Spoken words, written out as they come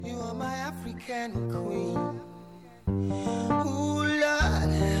African queen. Ooh, Lord,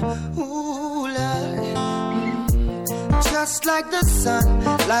 ooh, Lord. Just like the sun,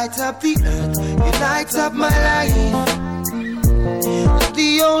 light up the earth, you light up my life.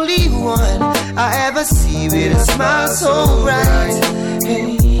 The only one I ever see with a smile so bright.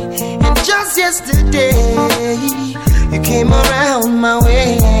 Hey. And just yesterday, you came around my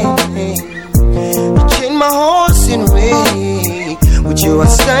way. You changed my horse in way with your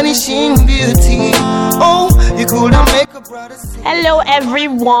astonishing beauty. Oh, you couldn't make a brother sing. Hello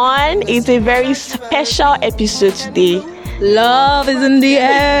everyone, it's a very special episode today. Love is in the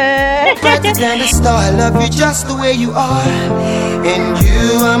air. Brighter than the star, I love you just the way you are. And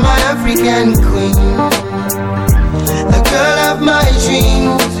you are my African queen, the girl of my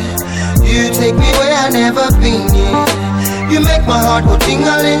dreams. You take me where I've never been, yeah. You make my heart go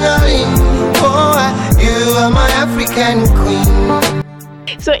ting-a-ling-a-ling. Oh, you are my African queen.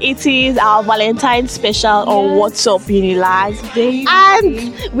 So it is our Valentine special on What's Up Unilag,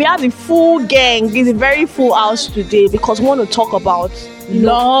 and we have the full gang. It's a very full house today because we want to talk about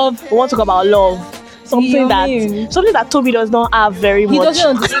Love. We want to talk about love. Something that Toby does not have very much. He doesn't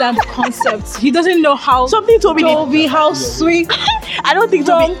understand the concept. He doesn't know how. Something Toby how sweet. I don't think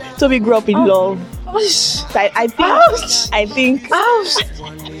Toby grew up in love. I think.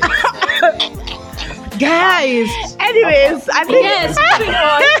 Guys. Anyways, I think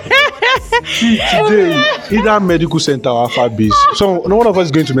Today, either medical center or Alpha Base. So no one of us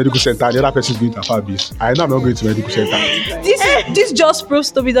is going to medical center, and the other person is going to Alpha Base. I know I'm not going to medical center. This just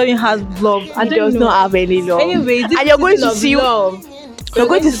proves Toby doesn't have love. He does not have any love. Anyway, and you're going to see love. You're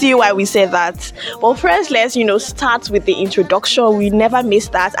going to see why we said that. But first, let's start with the introduction. We never miss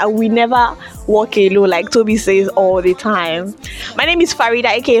that, and we never walk alone, like Toby says all the time. My name is Farida,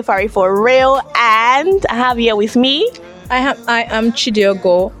 aka Fari for real, and I have here with me. I am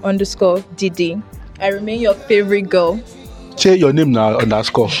Chidiogo _Didi. I remain your favorite girl. Say your name now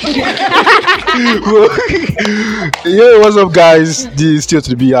underscore. Yeah, what's up, guys? This is still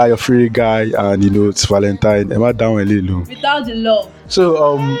to be your favorite guy, and it's Valentine. Am I down a little? Without the love.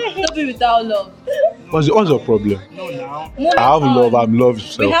 So Toby without love. what's your problem? No, I have love. I'm loved.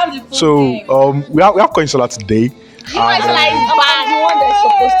 So, we have the full thing. we have Coinsola today. You guys are like bad. The one that's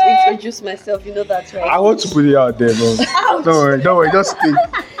supposed to introduce myself, you know that, right? I want to put it out there, bro. Don't worry, just think.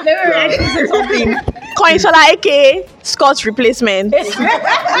 Say something. Coinsola, aka Scott's replacement. That's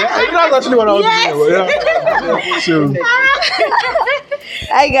actually what I was doing. Yeah.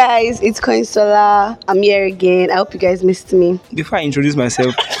 Hi guys, it's Coinsola. I'm here again. I hope you guys missed me. Before I introduce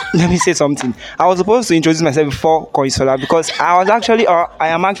myself, let me say something. I was supposed to introduce myself before Coinsola because I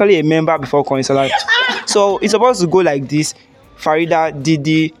am actually a member before Coinsola. So it's supposed to go like this: Farida,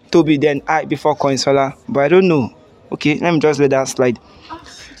 Didi, Toby, then I before Coinsola. But I don't know. Okay, let me just let that slide.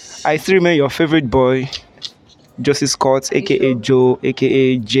 I still remain your favorite boy, Josie Scott, aka Joe,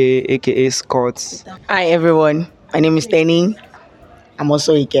 aka Jay, aka Scott. Hi everyone, my name is Tenny. I'm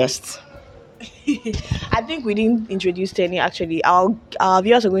also a guest. I think we didn't introduce Tenny actually. Our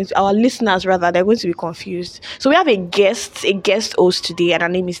viewers are our listeners rather, they're going to be confused. So we have a guest host today, and her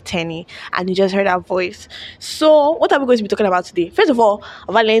name is Tenny, and you just heard her voice. So what are we going to be talking about today? First of all,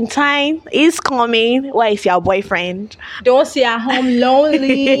 Valentine is coming. Why is your boyfriend? Don't stay at home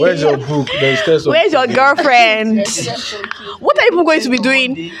lonely. Where's your book? Where's your girlfriend? What are you going to be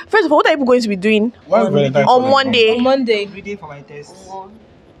doing? First of all, what are you going to be doing on Monday? On Monday. Ready for my test.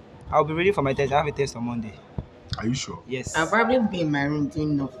 I'll be ready for my test. I have a test on Monday. Are you sure? Yes. I'll probably be in my room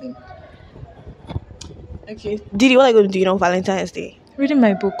doing nothing. Okay. Didi, what are you going to do on Valentine's Day? Reading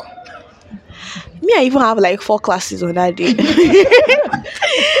my book. Me, I even have like 4 classes on that day.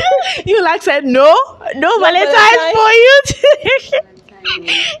 You said no Valentine's for you.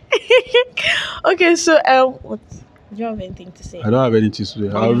 Okay, so what? Do you have anything to say? I don't have anything to say.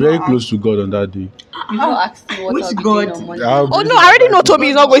 I'm very close to God on that day. You don't ask me what I'll be doing on Monday. Oh no, I already know Toby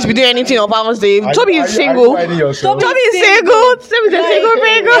is not going to be doing anything on Valentine's Day. Toby is single. Toby is single. Toby is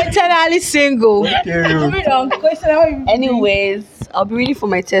Eternally single. Anyways, I'll be ready for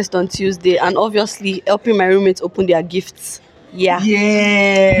my test on Tuesday and obviously helping my roommates open their gifts. Yeah.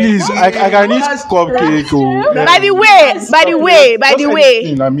 Please, I need cupcake. By the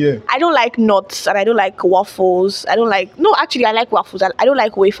way, I'm here. I don't like nuts and I don't like waffles. I like waffles. I don't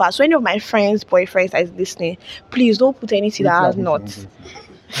like wafers. So any of my friends, boyfriends that is listening, please don't put anything that has nuts.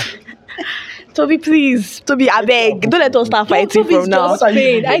 Toby, please. Toby, I beg. Don't let us start fighting from now.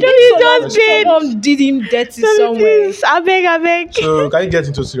 Paid. I just paid. Someone did him dirty Toby, somewhere. please. I beg. So can you get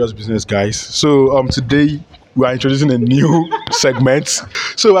into serious business, guys? So today we are introducing a new segment.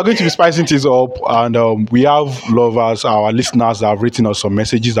 So we're going to be spicing things up, and we have lovers, our listeners that have written us some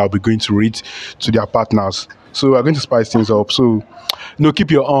messages that we're going to read to their partners. So we're going to spice things up. So,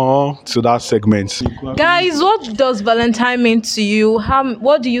 keep your to that segment. Guys, what does Valentine mean to you?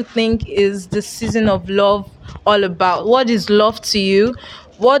 What do you think is the season of love all about? What is love to you?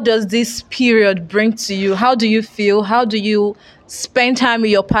 What does this period bring to you? How do you feel? How do you spend time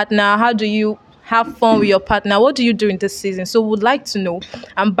with your partner? How do you have fun with your partner? What do you do in this season? So we'd like to know.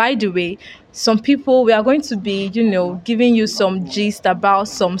 And by the way, some people, we are going to be, giving you some gist about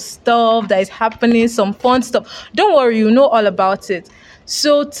some stuff that is happening, some fun stuff. Don't worry, you know all about it.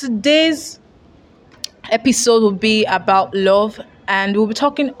 So today's episode will be about love, and we'll be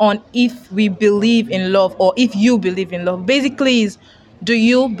talking on if we believe in love or if you believe in love. Basically is, do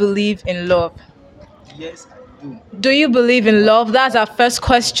you believe in love? Yes, I do. Do you believe in love? That's our first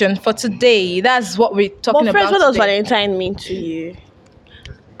question for today. That's what we're talking But first, about what does today. Valentine mean to you?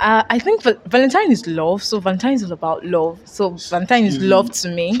 I think Valentine is love, so Valentine is all about love. So Valentine is love to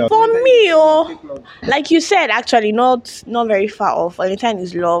me. For me, like you said, actually, not very far off. Valentine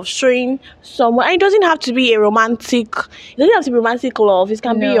is love, showing someone. And it doesn't have to be a romantic. It doesn't have to be romantic love. It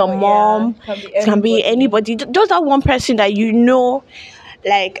can be No, your mom. yeah, it It can be anybody. Just that one person that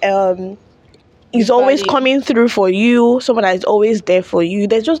like is always value. coming through for you. Someone that is always there for you.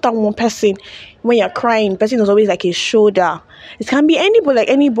 There's just that one person. When you're crying, person is always like a shoulder. It can be anybody, like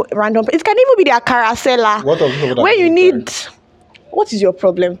any random. It can even be their carousel. What of people that When you don't need. cry? What is your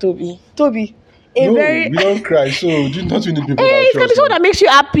problem, Toby? No, we don't cry. So don't we need people that It can be trust someone us? that makes you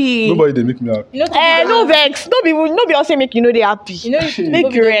happy. Nobody they make me happy. No vex. No be also make they happy.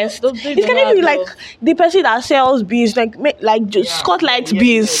 Make you rest. It can even be like the person that sells beans, just Scott likes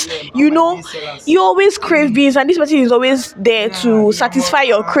beans. You always crave beans, and this person is always there to satisfy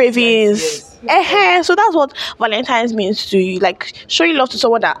your cravings. So that's what Valentine's means to you, like showing love to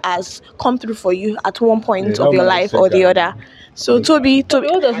someone that has come through for you at one point Yeah, of that your one life I or said the that. other. So Toby,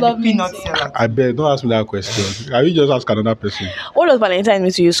 What does love mean Peanut to you? seller. I bet. Don't ask me that question. Can you just ask another person? what does Valentine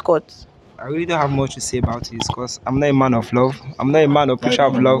mean to you, Scott? I really don't have much to say about it because I'm not a man of love. I'm not a man of pressure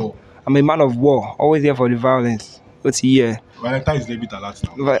of love. I'm a man of war. Always there for the violence. What's here? Valentine is a bit alert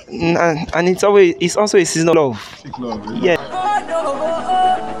now. But and it's also a season of love. Sick love, eh? Yeah.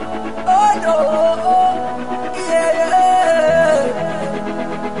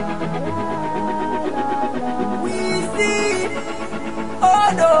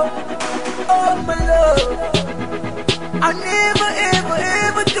 I never, ever,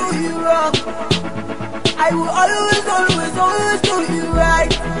 ever do you wrong. I will always, always, always do you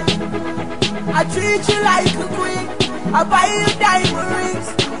right. I treat you like a queen. I buy you diamond rings.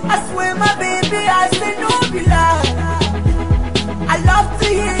 I swear, my baby, I say no be lie. I love to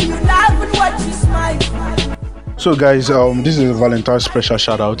hear you laugh and watch you smile. So guys, this is a Valentine's special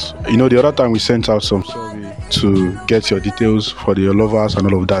shout out. The other time we sent out some survey to get your details for your lovers and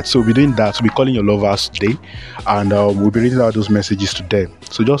all of that. So we'll be doing that. We'll be calling your lovers today, and we'll be reading out those messages to them.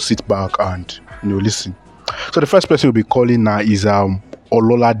 So just sit back and listen. So the first person we'll be calling now is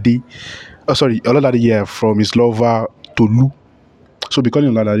Ololade. Ololade, yeah, from his lover Tolu. So we'll be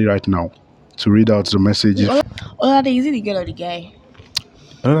calling Ololade right now to read out the messages. Olade, is it the girl or the guy?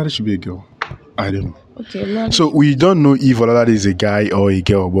 Ololade should be a girl. I don't know. Okay, Olade. So we don't know if Ololade is a guy or a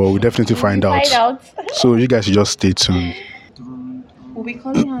girl, but we'll definitely find out. So you guys should just stay tuned. We'll be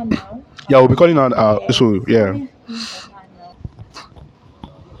calling her now. Yeah, we'll be calling out. So yeah.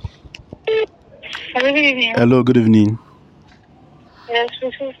 Hello, good evening. Hello, good evening. Yes,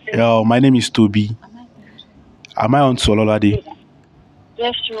 this is Yeah, my name is Toby. Am I on to Ololade?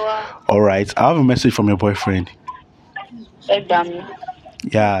 Yes, you are. All right. I have a message from your boyfriend. Damn.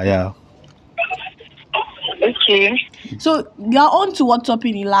 Yeah. Okay. So you're on to What's Up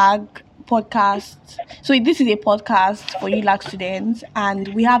in Ilag podcast. So this is a podcast for Ilag students, and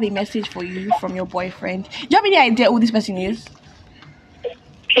we have a message for you from your boyfriend. Do you have any idea who this person is?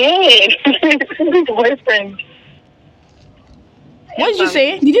 Hey, this boyfriend. What did you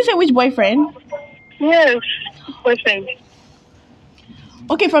say? Did you say which boyfriend? Yes, boyfriend.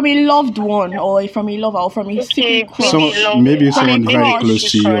 Okay, from a loved one, or from a lover, or from a secret crush. So maybe someone From a very crush.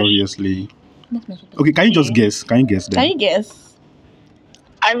 close to you, obviously. Okay, can you just guess? Can you guess Can then? you guess?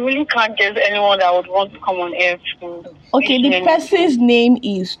 I really can't guess anyone that would want to come on air to. Okay, the person's name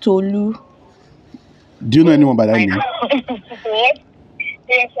is Tolu. Do you know anyone by that name? What?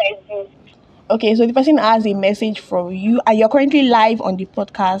 Yes, I do. Okay, so the person has a message from you, and you're currently live on the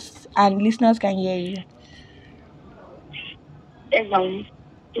podcast, and listeners can hear you.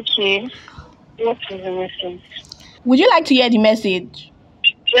 Okay. What is the message? Would you like to hear the message?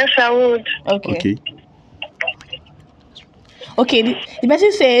 Yes, I would. Okay. Okay. Okay, the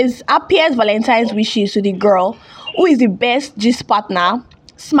person says, happiest Valentine's wishes to the girl who is the best gist partner,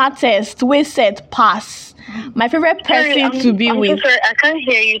 smartest, way set, pass. My favorite Sorry, person to be I'm so with. sorry. I can't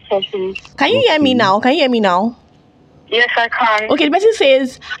hear you properly. Can you hear me now? Can you hear me now? Yes, I can. Okay, the person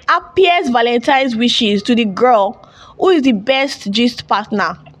says, happiest Valentine's wishes to the girl who is the best gist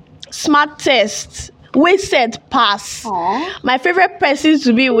partner, smartest, way set, pass. Aw. My favorite person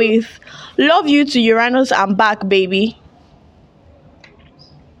to be with. Love you to Uranus and back, baby.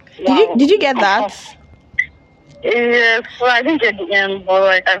 Wow. Did you get that? Yes, well, I didn't get the end, but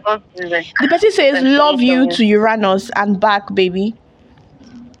like I got the like. The person says, sense love of you it. to Uranus and back, baby.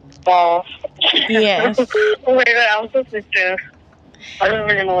 Wow. Yes. Oh my god, I'm so speechless. I don't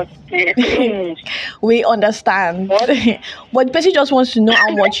really know what to say. We understand. What? But the person just wants to know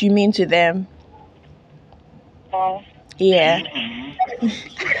how much you mean to them. Wow. Yeah.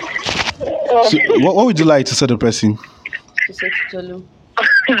 So, what would you like to say to the person? She said to Tolu.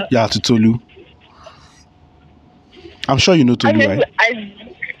 Yeah, to Tolu. I'm sure you know Tolu, right?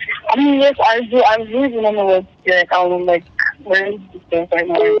 I mean, yes, I do. I really don't know what to say. Like, I'm like very distant right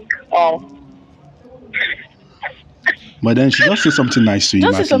now. Like, But then she just say something nice to him.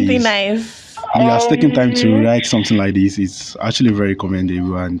 Just say at something least. nice. He has taken time to write something like this. It's actually very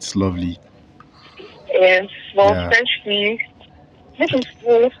commendable and it's lovely. yes, well, Yeah. especially this is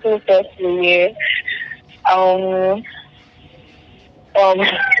really so personal.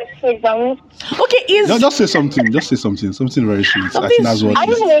 For example, Okay, is No, just say something. Just say something. Something very sweet. I Something think that's what I it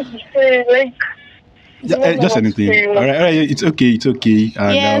don't is. know what to say. Like, Yeah, I don't know just what to anything. say. All right. It's okay. It's okay.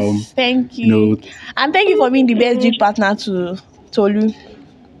 And yes, thank you. no, And thank you for being the best G partner to Tolu.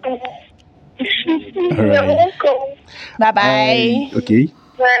 all You're right. welcome. Bye bye. Okay.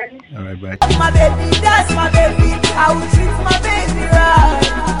 Bye. All right. Bye. My baby, that's my baby. I will treat my baby right.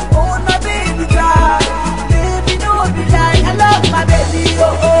 Hold my baby tight. Baby, no be lie. I love my baby. Oh,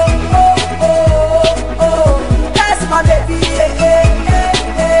 oh, oh, oh, oh. That's my baby. Eh, eh, eh,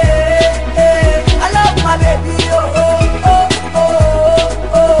 eh, eh. I love my baby. Oh, oh, oh,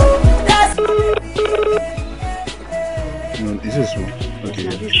 oh, oh. That's No, is this one? Okay.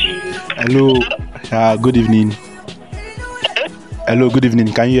 Hello. Good evening. Hello. Good evening.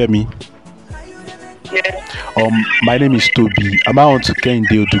 Can you hear me? Yes. My name is Toby. Am I on to Kehinde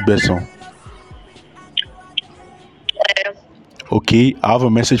Odugbeson? Okay. I have a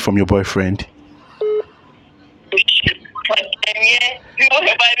message from your boyfriend.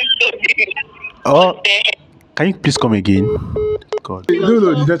 Oh, can you please come again? God. No,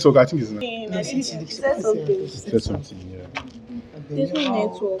 the network. I think it's said something. Yeah. There's no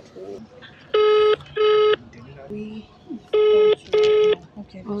network.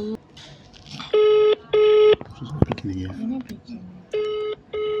 Okay. Picking again.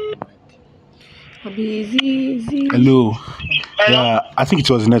 Easy. Hello. Yeah, I think it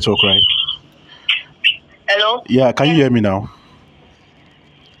was the network, right? Hello? Yeah, can you hear me now?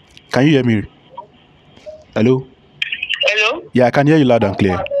 Can you hear me? Hello? Hello? Yeah, I can hear you loud and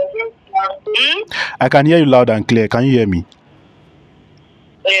clear. I can hear you loud and clear. Can you hear me?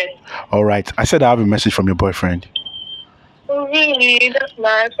 Yes. All right. I said I have a message from your boyfriend. Oh, really? That's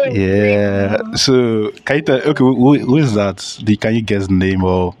nice. Yeah. So, can you tell? Okay, who is that? Can you guess the name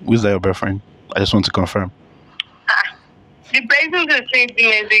or who is that your boyfriend? I just want to confirm. The person that sent the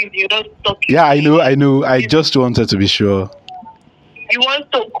message, you want to talk. Yeah, I know. I just wanted to be sure. You want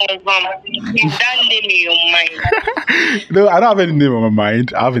to confirm. Is that name in your mind? No, I don't have any name on my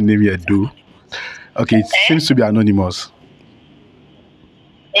mind. I have a name here, though. Okay, it seems to be anonymous.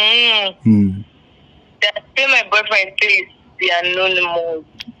 That's still my boyfriend says the anonymous.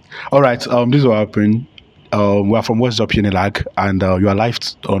 All right. This is what happened. We are from What's Up Unilag, and you are live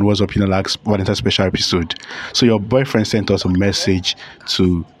on What's Up Unilag's Valentine special episode. So your boyfriend sent us a message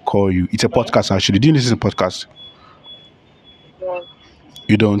to call you. It's a podcast, actually. Do you listen to podcast? No.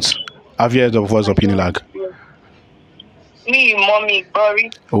 You don't? Have you heard of What's Up Unilag? Me, mommy, Bori.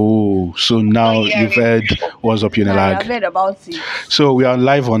 Oh, so now Yeah, you've heard What's Up I've Unilag. heard about it. So we are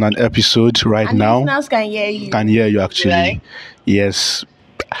live on an episode right And now. listeners can hear you. Can hear you actually. Right. Yes.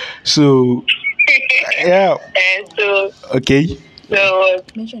 So yeah. And so, Okay.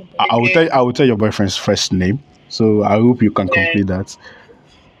 Mention it. I will tell your boyfriend's first name. So I hope you can complete that.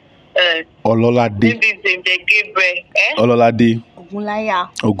 Ololade. maybe it's the Gabriel. Ololade Ogunlaya.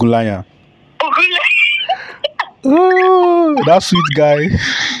 Ogunlaya. Ogula. Oh, that sweet guy.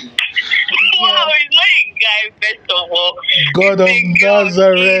 Wow, he's not a guy, first of all. God of He's a girl.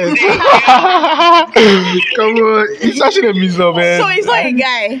 Nazareth. He's a girl. Come on. It's actually a miserable man. So it's not a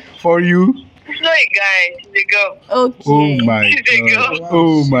guy. For you. He's not a guy, he's a girl. Okay. Oh my She's a God. girl.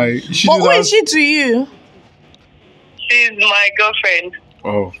 Oh my. But who is she to you? She's my girlfriend.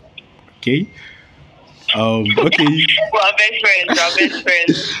 Oh, okay. Okay. We're best friends. We're best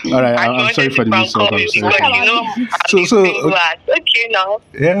friends. All right. And she I'm sorry wanted for to the mix call up. me I'm because sorry. you know So, I'm so, so glad. Okay now.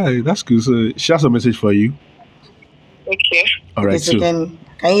 yeah, that's cool. So, she has a message for you. Okay. All Okay, right. so So,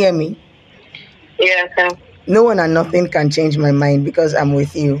 can you hear me? Yeah. No one and nothing can change my mind because I'm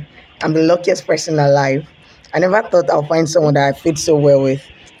with you. I'm the luckiest person alive. I never thought I'll find someone that I fit so well with.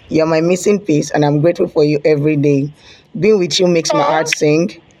 You're my missing piece, and I'm grateful for you every day. Being with you makes my heart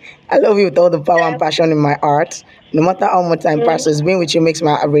sing. I love you with all the power and passion in my heart. No matter how much time passes, being with you makes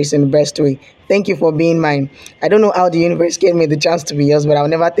my heart race in the best way. Thank you for being mine. I don't know how the universe gave me the chance to be yours, but I'll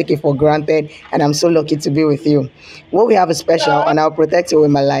never take it for granted, and I'm so lucky to be with you. What we have is special, and I'll protect you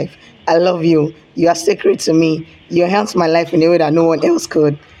with my life. I love you. You are sacred to me. You enhance my life in a way that no one else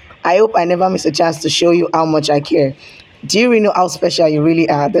could. I hope I never miss a chance to show you how much I care. Do you really know how special you really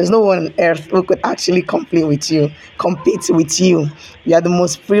are? There's no one on earth who could actually compete with you. You are the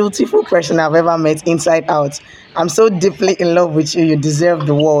most beautiful person I've ever met inside out. I'm so deeply in love with you. You deserve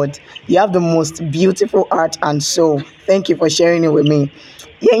the world. You have the most beautiful heart and soul. Thank you for sharing it with me.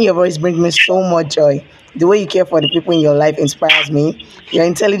 Hearing your voice brings me so much joy. The way you care for the people in your life inspires me. Your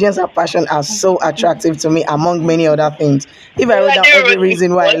intelligence and passion are so attractive to me, among many other things. If I wrote down every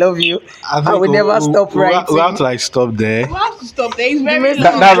reason why I love you, I would never stop we have to writing. like stop there. We have to stop there. It's very message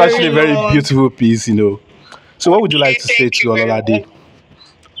long. That's very actually a very long. beautiful piece, you know. So, what would you like to say Thank to you very Ololade? much.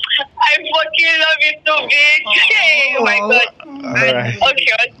 I fucking love you so big. Hey, oh my god. All right.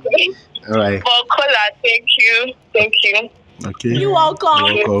 Okay. All right. But Kola, thank you. Thank you. Okay. You're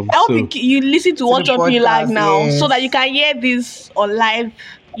welcome. You're welcome. I hope So, you listen to what the Choppy like podcast, now, yes. so that you can hear this on live.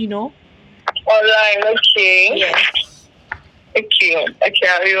 You know. Online, okay. Yes. Okay. Okay,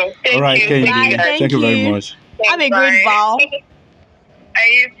 I will. Thank all right, you. Kennedy. Bye, guys. Thank you very you. much. Have a great Bye. vow. I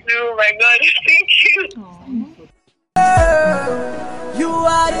used to. My God. Thank you. You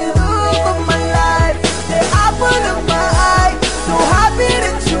are the love of my life, the apple of my eye. So happy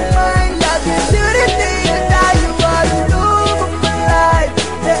that you're mine, love you till the day you die. You are the love of my life,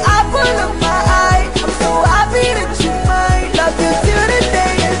 the apple of my eye. I'm so happy that you're mine, love you till the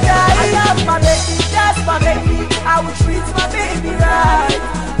day you die. I love my baby, that's my baby. I will treat my baby right,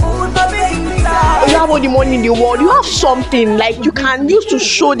 hold my baby tight. You have all the money in the world. You have something like you can use to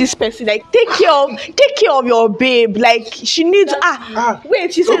show this person. Like take care of your babe. Like she needs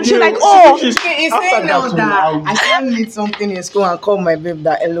wait. She said she's like It's saying now that I can't need something in school and call my babe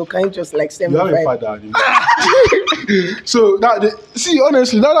that hello, can you just like send You me have a five? father and a mother. So see,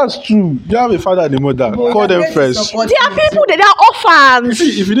 honestly, that's true. You have a father and a mother. But Call you're them there to first. support there are me people too. that are orphans.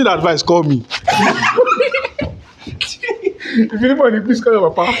 See, if you need advice, call me. If you need money, please call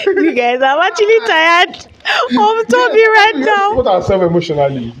your papa. You guys, I'm actually tired of Toby right now. Put ourselves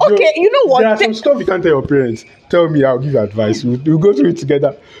emotionally. Okay, you know what? There are some stuff you can't tell your parents. Tell me, I'll give you advice. We'll go through it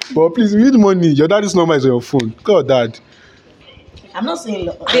together. But please, if you need money, your daddy's number is on your phone. Call dad. I'm not saying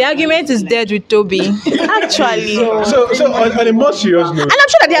The argument is dead with Toby. Actually. So on a more serious note, And I'm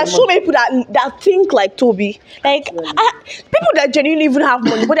sure that there are so many people that think like Toby. Like people that genuinely even have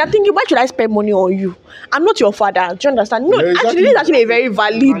money, but they're thinking, why should I spend money on you? I'm not your father. Do you understand? No, Yeah, exactly. actually, this is actually a very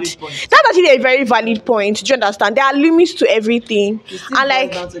valid. That's actually a very valid point. Do you understand? There are limits to everything, and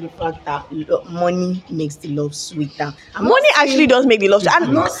like down to the fact that money makes the love sweeter. money actually does make the love.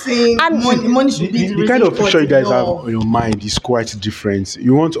 I'm not saying and- money should be the kind of reason picture for you guys the have love. on your mind is quite different.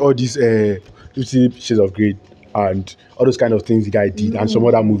 You want all these 50 Shades of Grey and all those kind of things the guy did and some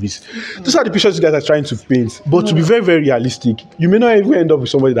other movies. Those are the pictures you guys are trying to paint. But to be very, very realistic, you may not even end up with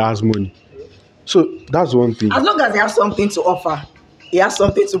somebody that has money. So that's one thing. As long as they have something to offer, he has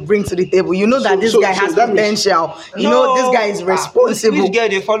something to bring to the table. You know that this guy has that means- potential. You know this guy is responsible. This girl,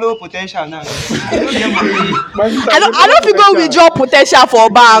 they follow potential now. I don't get money. My sister, I don't think go withdraw potential for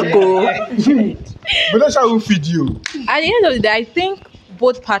bank. Oh. But that's how we feed you. At the end of the day, I think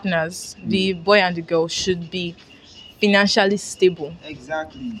both partners, the boy and the girl, should be financially stable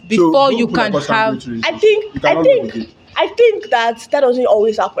Exactly. before you can have. I think that doesn't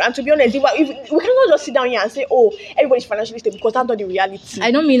always happen. And to be honest, if we cannot just sit down here and say, "Oh, everybody's financially stable," because that's not the reality. I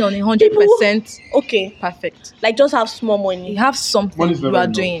don't mean on 100% Okay, perfect. like just have small money. You have something Money is you never are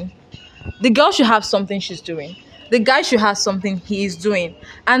enough. doing. The girl should have something she's doing. The guy should have something he is doing.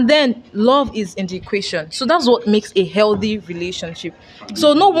 And then love is in the equation. So that's what makes a healthy relationship.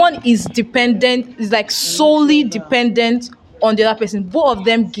 So no one is dependent, is like solely dependent on the other person. Both of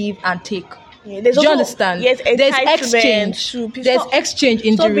them give and take. Yeah, there's Do you also- understand? yes, There's entitlement exchange. too. There's Stop- exchange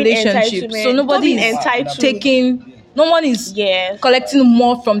in stop the being relationship. entitlement. So nobody Stop being is entitled. taking No one is Yes. collecting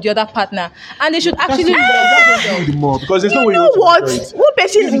more from the other partner, and they should actually love That's themselves. the more because there's no You way know you want what? to enjoy it. One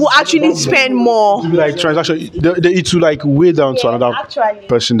person will actually spend more. To be like transaction, it will like weigh down to Yes, another actually.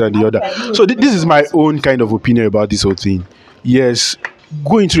 person than the other. So this is my own kind of opinion about this whole thing. Yes,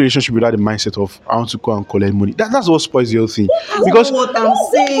 go into a relationship without the mindset of I want to go and collect money. That's what spoils the whole thing. Because what I'm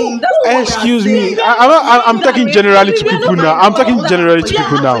saying. That's not what I'm excuse saying. me, I'm talking generally to people now. I'm talking generally to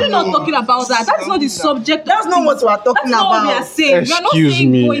people We're now. not talking about that. That's not the subject. That's not what we're talking That's not what we are about. saying. We are not Excuse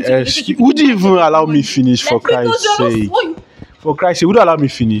saying me, going to relationship would you even allow me money. finish for Like, because Christ's you're not- sake? what- For Christ's sake, would you allow me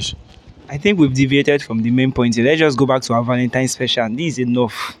finish? I think we've deviated from the main point here. Let's just go back to our Valentine special. This is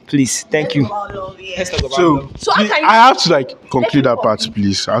enough, please. Thank you. Let's talk about So, love. So how can you- I have to like conclude that part,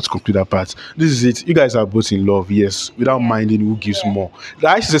 please. I have to conclude that part. This is it. You guys are both in love, yes, without minding who gives more.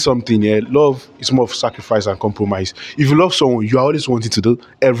 I used to say something here. Love is more of sacrifice and compromise. If you love someone, you are always wanting to do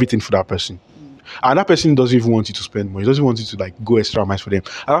everything for that person. And that person doesn't even want you to spend money. He doesn't want you to like go extra miles for them.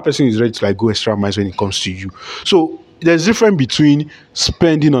 And that person is ready to like go extra miles when it comes to you. So there's difference between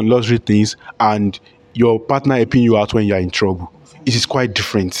spending on luxury things and your partner helping you out when you're in trouble. It is quite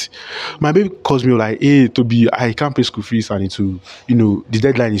different. My baby calls me like, hey, Toby, I can't pay school fees and the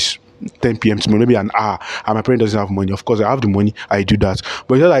deadline is 10 p.m. tomorrow, maybe an hour, and my parent doesn't have money. Of course, I have the money, I do that.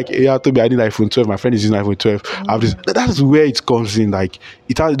 But you're like, hey, Toby, I need iPhone 12. My friend is using iPhone 12. I have this. That's where it comes in. Like,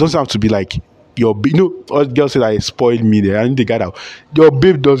 it doesn't have to be like all girls say that it spoiled me there. I need the guy out. Your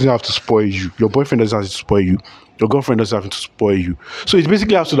babe doesn't have to spoil you. Your boyfriend doesn't have to spoil you. Your girlfriend doesn't have to spoil you. So it's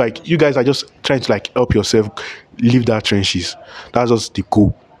basically have to like you guys are just trying to like help yourself leave that trenches. That's just the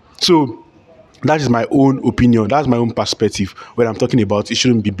goal. So that is my own opinion. That's my own perspective. When I'm talking about it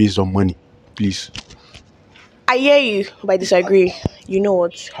shouldn't be based on money. Please. I hear you, but I disagree. You know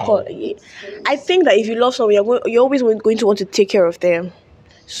what? I think that if you love someone, you're always going to want to take care of them.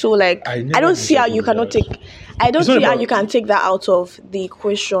 So like, I I never don't see how you disagree cannot with take. I don't It's not see how about- you can take that out of the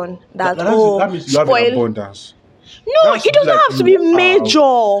equation. That that means you have an spoil. abundance. No, That's it doesn't like have to be you are-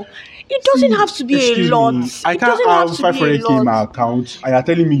 major. It doesn't have to be Excuse a lot. me, I It can't doesn't have have to be a 500k in my lot. account and you're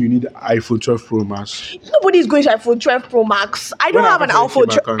telling me you need iPhone 12 Pro Max. Nobody is going to iPhone 12 Pro Max. I don't When have an I have iPhone.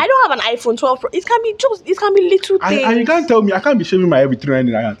 500K I don't have an iPhone 12 Pro. It can be little things. And you can't tell me I can't be shaving my hair with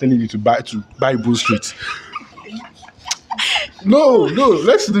 300 and telling you to buy Bull Street. No,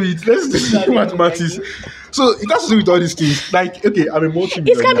 let's do it. Let's do the mathematics. So it has to do with all these things. Like, okay, I'm a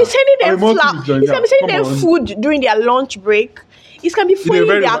multi-millionaire. It can be sending I'm a them flour. multi-millionaire. It can be sending Come them on. food during their lunch break. It can be In a fueling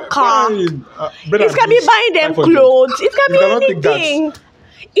very- their car. fine. It can be buying them 500. clothes. It can You be cannot take that. anything.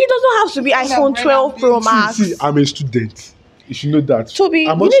 It doesn't have to be iPhone 12 Pro Max. See, I'm a student. You should know that. Toby,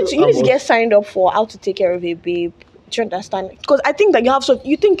 I'm you also- need to I'm get signed up for how to take care of a babe. Do you understand? Because I think that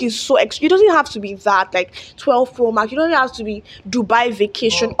you think it's so you doesn't have to be that like 12 Pro Max. You don't have to be Dubai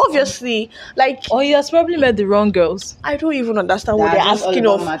vacation. Obviously, like Or he has probably met the wrong girls. I don't even understand what They're they're just all asking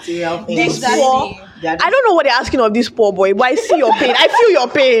about of material things. this Exactly. poor. They're just- I don't know what they're asking of this poor boy, but I see your pain. I feel your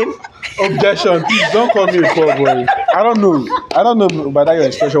pain. Objection, please don't call me a poor boy. I don't know by that your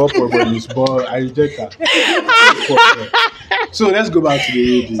expression what poor boy is, but I reject that. Poor boy. So let's go back to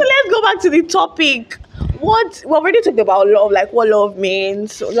the lady. So let's go back to the topic. We already talked about love, like what love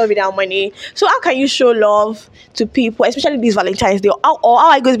means, love without money. So how can you show love to people, especially this Valentine's Day? How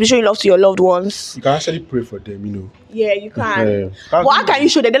are you going to be showing love to your loved ones? You can actually pray for them. Yeah, you can. Yeah. But how can you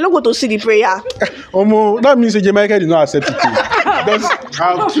show them? They don't go to see the prayer. That means Jamaica did not accept it. Because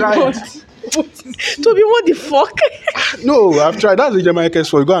I've tried. Toby, what the fuck? No, I've tried. That's the Jamaican's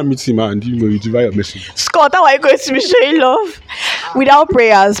fault. Go and meet him and you divide your message. Scott, how are you going to be showing love without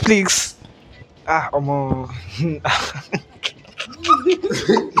prayers, please?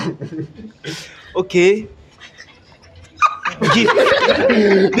 Okay. Gift.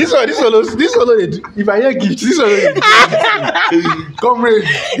 This one, if I hear gift, this one, comrade.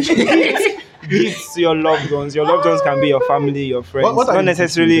 Gifts to your loved ones. Your loved ones can be your family, your friends, What are not you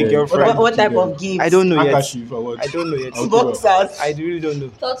necessarily gifting them? girlfriend. What type of gift? I don't know yet. Handkerchief or what? I don't know yet. Boxers. I really don't know.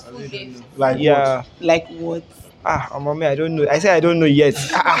 Thoughtful gift. Like Yeah. Like what? Mommy, I don't know. I said I don't know yet.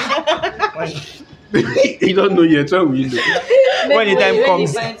 what? You don't know yet. When will you know? When the time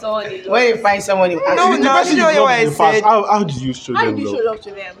comes. When you find someone, you ask No, you- no, person you know is not what I in the past. said. How did you show How them did you love? show love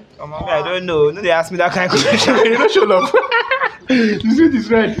to them? Mommy, I don't know. No, they ask me that kind of question. You don't show love. You see this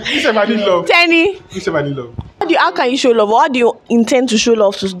right? You say I need love. Tenny, You say I need love. how can you show love? Or how do you intend to show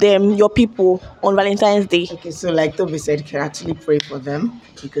love to them, your people, on Valentine's Day? Okay, so like Toby said, you can actually pray for them.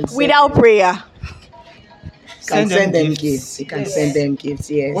 You can Without prayer. send them gifts. gifts. You can send them gifts.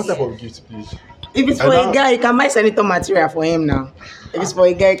 Yes. What type of gift, please? If it's for a guy, you can buy senator material for him now. If it's for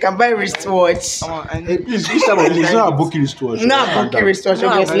a guy, you can buy wristwatch. Please, this time of this is not a booking wristwatch. Not a booking wristwatch,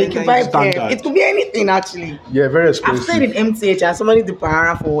 obviously. You can buy Standard. pen. It could be anything, actually. Yeah, very I've expensive. stayed in MTH and somebody did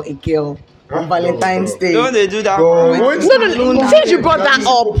parara for a girl on Valentine's Day. Don't they do that? Go. No. Since you brought that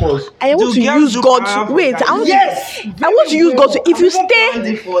up, I want to use God. Wait, I want to use God. If you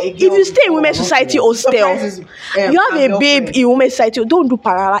stay in women's society hostel, you have a babe in women's society. Don't do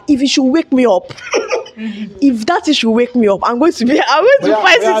parara. If it should wake me up, if that is should wake me up, I'm going to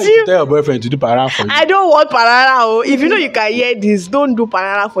fight with you. Tell your boyfriend to do parara for you. I don't want parara. Oh. If you know you can hear this, don't do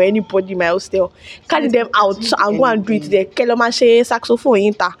parara for anybody in my hostel. Carry them out and go and do it there. Kelomashe, saxophone,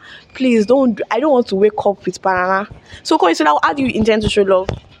 inter. Please don't. I don't want to wake up with parara. So, how do you intend to show love?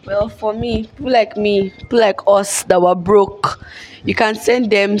 Well, for me, people like us that were broke, you can send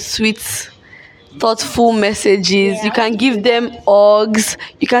them sweet, thoughtful messages. You can give them hugs.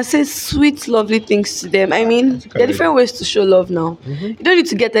 You can say sweet, lovely things to them. I mean, there are different ways to show love now. You don't need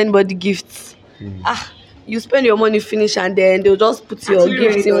to get anybody gifts. You spend your money, finish, and then they'll just put your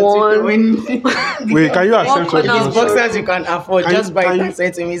gift in one. Wait, can you accept what These boxers you can afford, just buy it and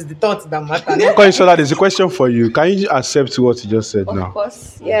send to me. It's the thoughts that matter. Consola, there's a question for you. Can you accept what you just said now? Of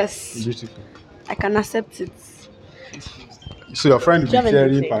course, yes. Beautiful. I can accept it. So your friend will be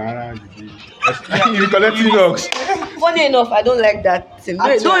carrying parara. You be collecting dogs. Funny enough, I don't like that thing.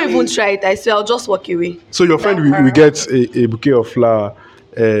 Don't even try it. I say I'll just walk away. So your friend will get a bouquet of flower.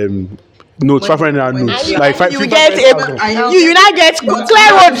 Notes, 500 notes. Like You will get you now get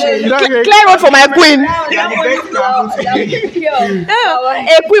clear road for my queen.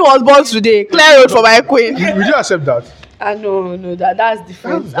 A queen was born today. Clear road for my queen. Would you accept that? No, that's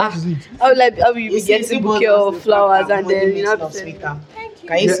different. That's it. I would like how you be getting a bouquet of flowers and then you know.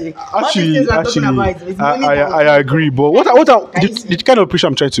 Can you see? Actually, I agree. But the kind of picture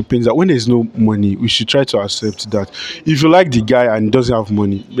I'm trying to paint is that when there's no money, we should try to accept that. If you like the guy and he doesn't have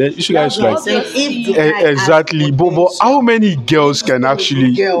money, then you should guys like exactly. But how many girls can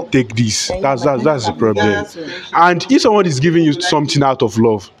actually take this? That's the problem. And if someone is giving you something out of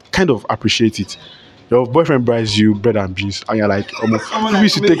love, kind of appreciate it. Your boyfriend buys you bread and beans, and you're like, you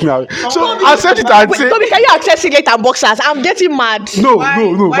used to take me out. So accept it and say, Toby, can you accept singlet and boxers? I'm getting mad. No.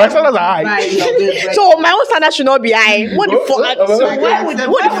 My standards are high. So my own standards should not be high. What the fuck?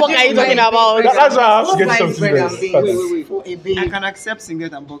 What the fuck are you talking about? That's why I have to get something. Wait. I can accept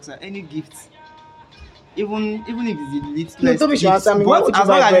singlet and boxer, any gift. Even if it's the No, littlest Toby should gift, answer me. Why but would you as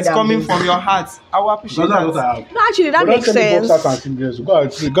long buy as it's bread and coming beans? from your heart, I will appreciate That's what that. I have. No, actually, that makes sense.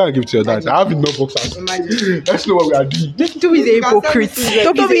 Go and give it to your dad. I have enough boxers. Let's know what we are doing. Toby is a hypocrite.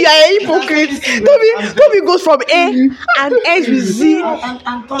 Toby, you are a hypocrite. Toby goes from A and ends with Z. You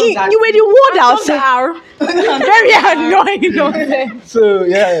were the one that was very annoying. So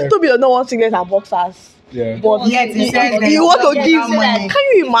yeah. Toby does not want singlet and boxers. Yeah. But Yet he said that you want to give money. Can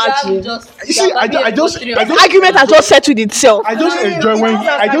you imagine? You see, I just Argument has just settled itself. I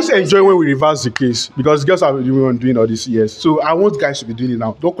just enjoy when we reverse the case because girls are the one doing all this years. So I want guys to be doing it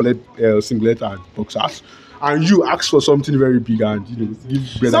now. Don't collect singlet and boxers. And you ask for something very big and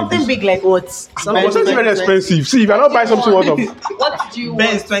give bread Something and big like what? something very expensive. See, if you're not buying something worth of What do you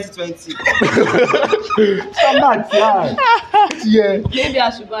Benz want? 2020. standard, yeah. Maybe I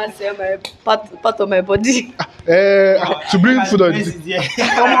should go and sell my part of my body. To bring food on Benz is there.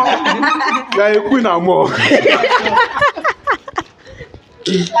 you're a queen and more.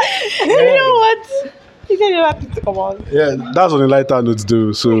 You know what? You said you have to come on. Yeah, that's on a lighter note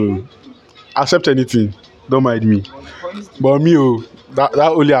though. So accept anything. Don't mind me. But me, that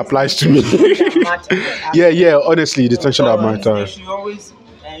only applies to me. yeah. Honestly, the tension that matters. You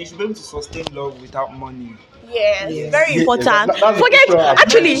should be able to sustain love without money. Yes, very important. That's Forget the picture.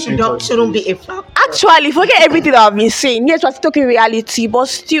 actually. Shouldn't be a fact. Actually, forget everything that I've been saying. Yes, we're talking reality, but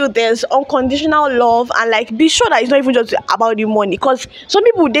still, there's unconditional love, and like, be sure that it's not even just about the money. Because some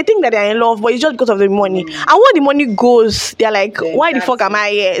people they think that they're in love, but it's just because of the money. And when the money goes, they're like, "Why the fuck am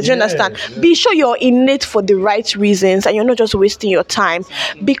I here?" Do you understand? Be sure you're in it for the right reasons, and you're not just wasting your time.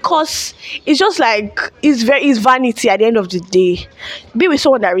 Because it's just like it's vanity at the end of the day. Be with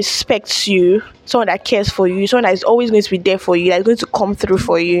someone that respects you, someone that cares for you, someone that is always going to be there for you, that's going to come through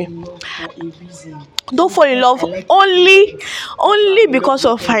for you. Don't fall in love only because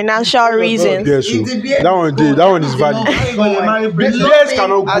of financial reasons. Yes, so that one is valid. Bears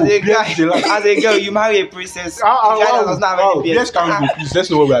cannot go. As a girl, you marry a princess. The guy does not have any Bears can't go. Please, let's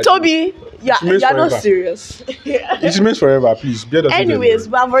know what we are doing. Toby, you're not forever. serious. It remains forever, please. Bear doesn't Anyways,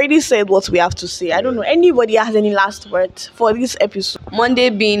 but I've already said what we have to say. I don't know. Anybody has any last words for this episode? Monday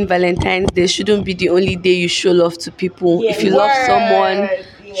being Valentine's Day shouldn't be the only day you show love to people. If you love someone,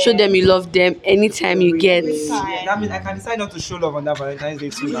 Show them you love them anytime you get. Yeah, that means I can decide not to show love on that Valentine's Day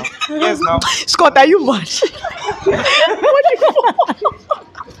too now. Yes, now. Scott, are you mad?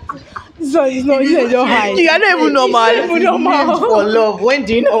 So it's not you don't hide. You are not even normal. For love, when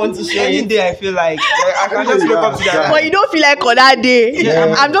do you not want to show Any it? day I feel like I can just wake up to that. But you don't feel like on that day.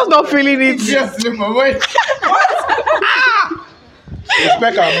 Yeah. I'm just not feeling it. Just look my way.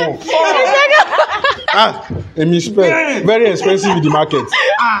 Respect and move. A respect. Very expensive in the market.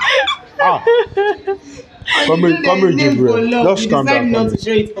 Come here, Gabriel. Just calm down. Not to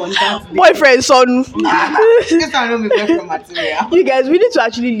show it on that day. Boyfriend, son. Just I know me boyfriend material. You guys, we need to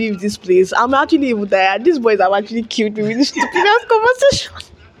actually leave this place. I'm actually even tired. These boys have actually killed me with this stupid conversation.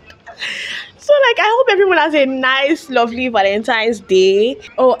 So, like, I hope everyone has a nice, lovely Valentine's Day.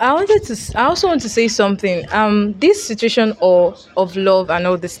 Oh, I also want to say something. This situation of love and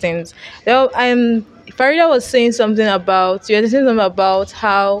all these things. Farida was saying something about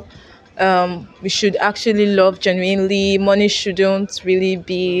how we should actually love genuinely. Money shouldn't really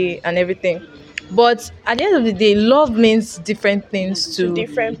be and everything. But at the end of the day, love means different things to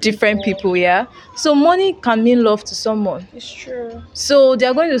different people, yeah. So money can mean love to someone. It's true. So they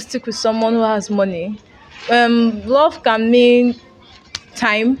are going to stick with someone who has money. Love can mean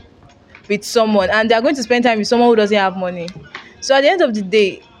time with someone, and they are going to spend time with someone who doesn't have money. So at the end of the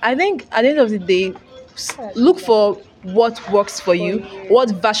day, I think at the end of the day, look for what works for you, what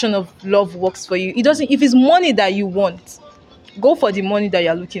version of love works for you. It doesn't. If it's money that you want, go for the money that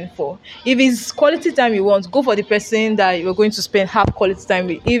you're looking for. If it's quality time you want, go for the person that you're going to spend half quality time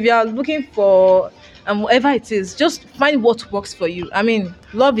with. If you're looking for whatever it is, just find what works for you. I mean,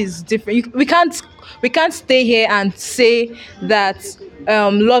 love is different. We can't stay here and say that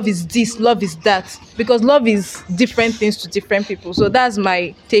love is this, love is that, because love is different things to different people. So that's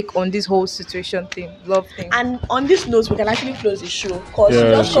my take on this whole situation thing, love thing. And on this note, we can actually close the show because we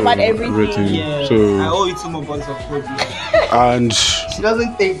just covered everything. Yeah. So I owe you 2 more bottles of food. and She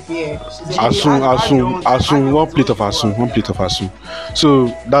doesn't take care. asun, one plate of asun. So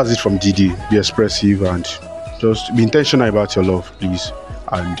that's it from Didi. Be expressive and just be intentional about your love, please.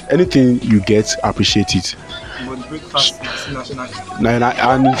 And anything you get, appreciate it. But breakfast is national.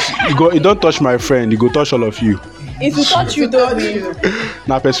 And you don't touch my friend, you go touch all of you. If you touch you, don't be.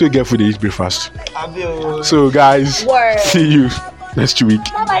 Now, person get food, they eat breakfast. Abio. So, guys, Word. see you next week.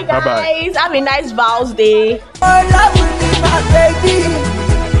 Bye, guys. Bye-bye. Have a nice Val's Day. Oh, love with me, my baby.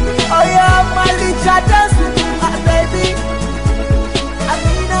 Oh, yeah, my